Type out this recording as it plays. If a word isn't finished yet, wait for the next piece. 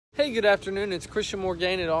Hey, good afternoon. It's Christian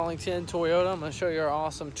Morgan at Arlington Toyota. I'm going to show you our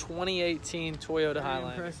awesome 2018 Toyota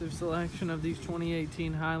Highlander. Impressive selection of these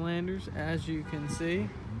 2018 Highlanders, as you can see.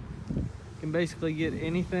 You can basically get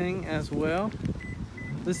anything as well.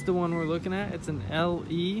 This is the one we're looking at. It's an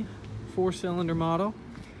LE 4-cylinder model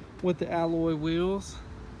with the alloy wheels.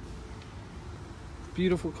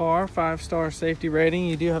 Beautiful car, 5-star safety rating.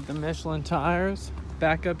 You do have the Michelin tires,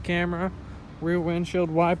 backup camera, rear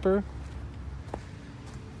windshield wiper,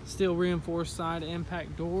 steel reinforced side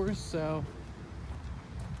impact doors. So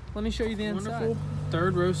let me show you the inside. Wonderful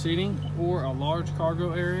third row seating or a large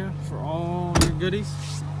cargo area for all your goodies.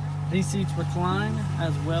 These seats recline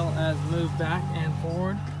as well as move back and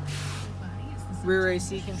forward. Rear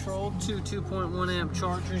AC control, two 2.1 amp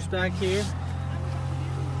chargers back here.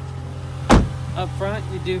 Up front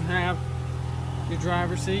you do have your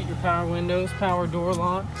driver's seat, your power windows, power door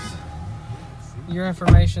locks, your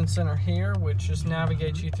information center here, which just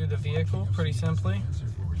navigates you through the vehicle pretty simply.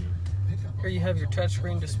 Here you have your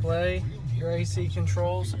touchscreen display, your AC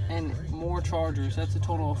controls, and more chargers. That's a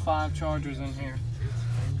total of 5 chargers in here.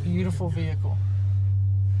 Beautiful vehicle.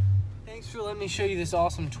 Thanks for letting me show you this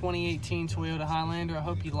awesome 2018 Toyota Highlander. I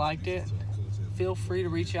hope you liked it. Feel free to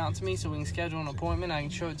reach out to me so we can schedule an appointment. I can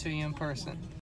show it to you in person.